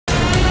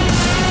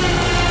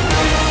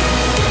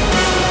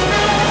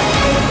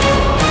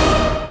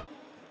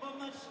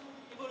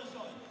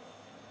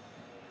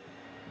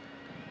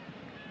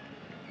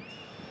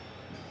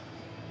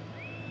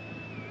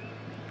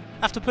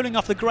after pulling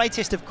off the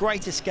greatest of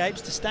great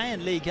escapes to stay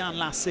in Ligue 1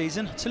 last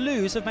season,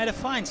 Toulouse have made a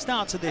fine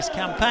start to this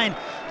campaign,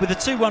 with a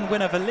 2-1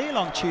 win over Lille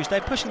on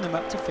Tuesday pushing them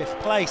up to 5th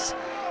place.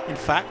 In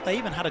fact, they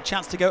even had a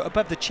chance to go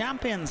above the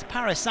champions,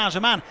 Paris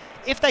Saint-Germain,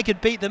 if they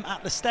could beat them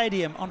at the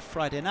stadium on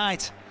Friday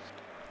night.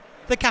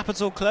 The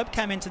capital club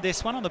came into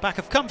this one on the back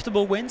of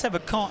comfortable wins over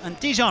Caen and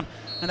Dijon,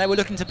 and they were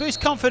looking to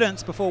boost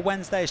confidence before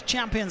Wednesday's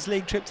Champions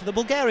League trip to the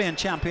Bulgarian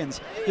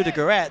champions,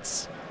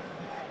 Ludogorets.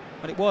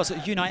 But it was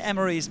Unai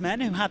Emery's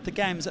men who had the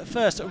game's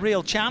first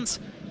real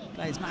chance.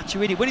 Plays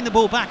Matuidi winning the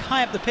ball back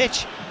high up the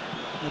pitch.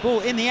 And the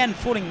ball in the end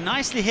falling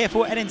nicely here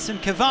for Edinson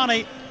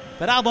Cavani.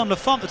 But Alban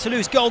LAFONT, the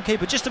Toulouse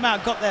goalkeeper, just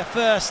about got there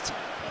first.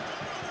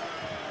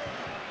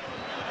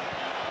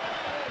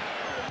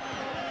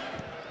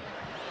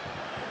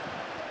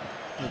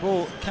 The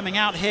ball coming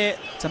out here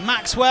to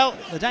Maxwell.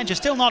 The danger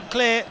still not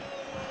clear.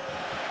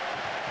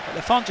 But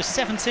LAFONT, just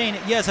 17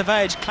 years of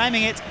age,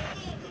 claiming it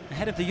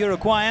ahead of the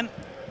Uruguayan.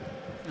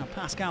 Now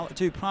Pascal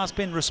Dupraz has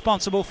been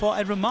responsible for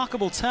a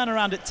remarkable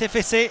turnaround at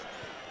TFC.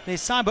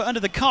 There's Cyber under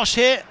the cosh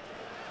here.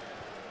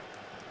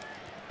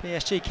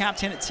 PSG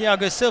captain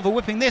Thiago SYLVA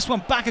whipping this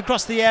one back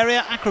across the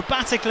area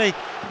acrobatically.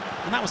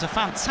 And that was a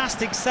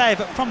fantastic save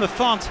from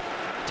LAFONT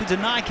to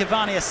deny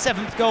Cavani a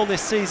 7th goal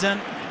this season.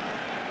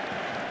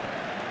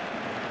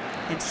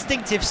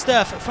 Instinctive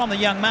stuff from the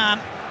young man.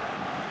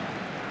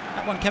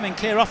 That one coming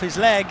clear off his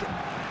leg.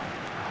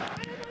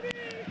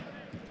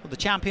 The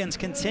champions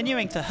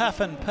continuing to huff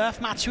and puff.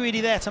 Matuidi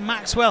there to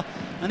Maxwell,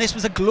 and this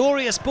was a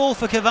glorious ball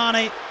for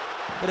Cavani,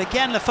 but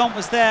again LAFONT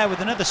was there with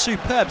another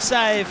superb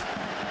save.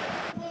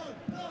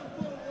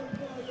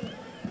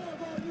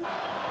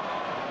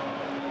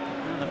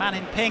 And the man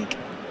in pink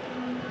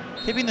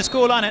keeping the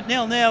scoreline at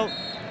 0-0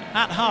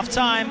 at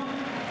half-time.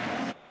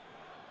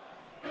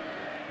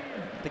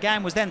 The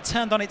game was then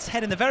turned on its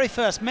head in the very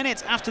first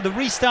minute after the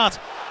restart.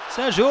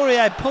 Serge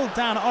AURIER pulled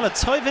down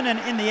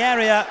TOIVONEN in the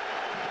area.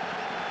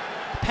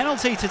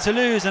 Penalty to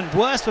Toulouse, and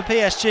worse for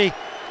PSG.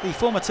 The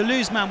former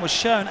Toulouse man was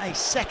shown a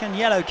 2nd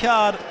yellow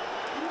card.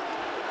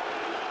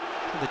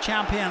 The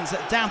champions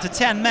down to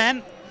 10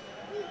 men.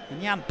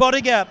 And Yann,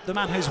 the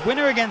man whose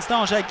winner against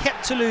Angers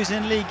kept Toulouse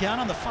in Ligue 1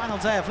 on the final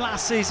day of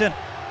last season,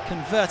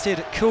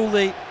 converted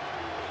coolly.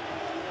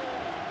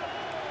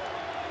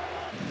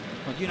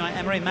 Well, Unai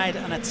Emery made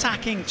an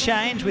attacking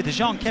change with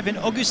Jean-Kevin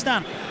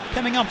Augustin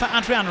coming on for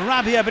Adrien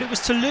Rabiot, but it was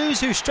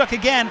Toulouse who struck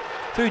again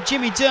through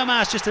Jimmy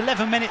DURMAZ just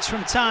 11 minutes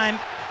from time.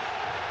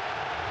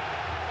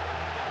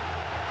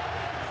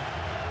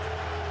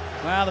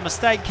 Well, the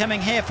mistake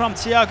coming here from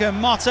Thiago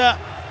Motta.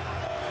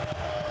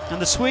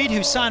 And the Swede,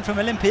 who signed from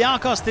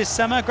Olympiacos this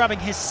summer, grabbing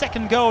his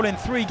 2nd goal in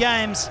 3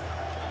 games.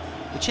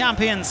 The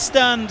champions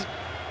stunned,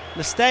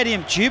 the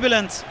stadium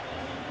jubilant.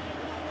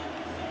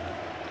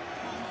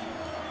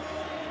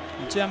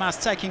 And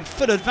DURMAZ taking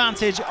full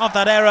advantage of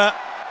that error.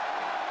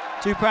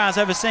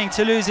 Dupraz overseeing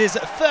Toulouse's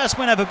first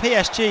win over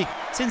PSG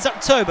since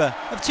October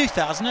of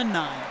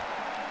 2009.